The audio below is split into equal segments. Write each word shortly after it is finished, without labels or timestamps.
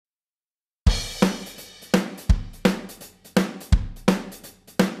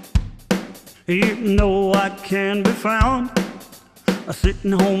You know I can be found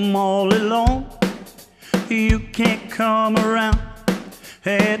sitting home all alone. You can't come around,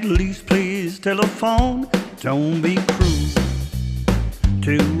 at least please telephone. Don't be cruel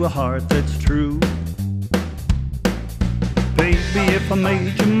to a heart that's true. Baby, if I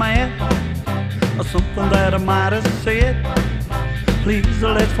made you mad, or something that I might have said, please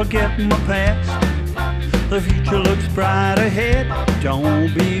let's forget my past. The future looks bright ahead.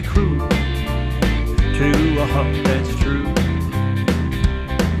 Don't be cruel to a heart that's true.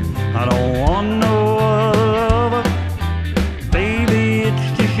 I don't want no other lover, baby,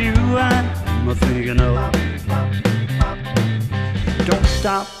 it's just you I'm thinking of. Don't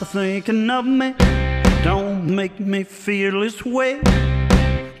stop thinking of me, don't make me feel this way.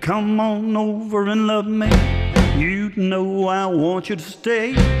 Come on over and love me, you know I want you to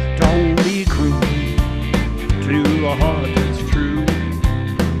stay. Don't be cruel to a heart that's true.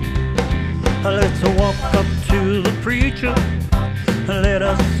 Let's walk up to the preacher, let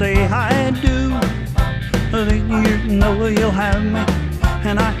us say I do. Then you know you'll have me,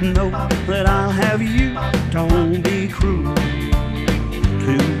 and I know that I'll have you. Don't be cruel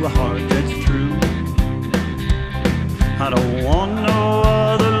to a heart that's true. I don't want no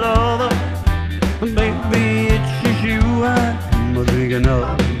other lover, baby, it's just you I'm thinking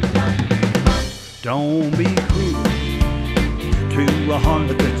of. Don't be cruel to a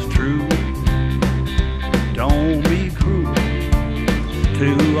heart that's true. Don't be cruel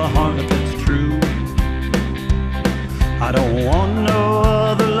to a heart that's true. I don't want no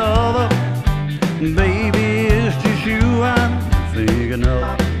other lover, baby, it's just you I'm thinking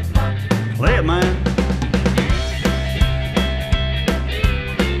of. Play it, man.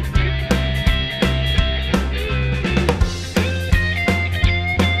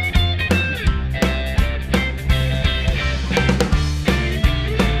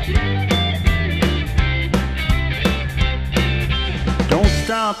 Don't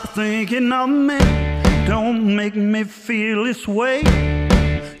stop thinking of me, don't make me feel this way.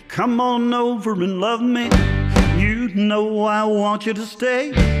 Come on over and love me, you know I want you to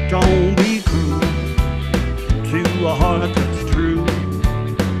stay. Don't be cruel to a heart that's true.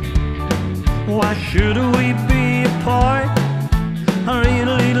 Why should we be apart? I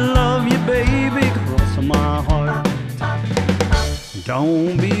really love you, baby, cross my heart.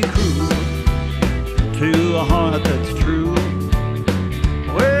 Don't be cruel to a heart that's true.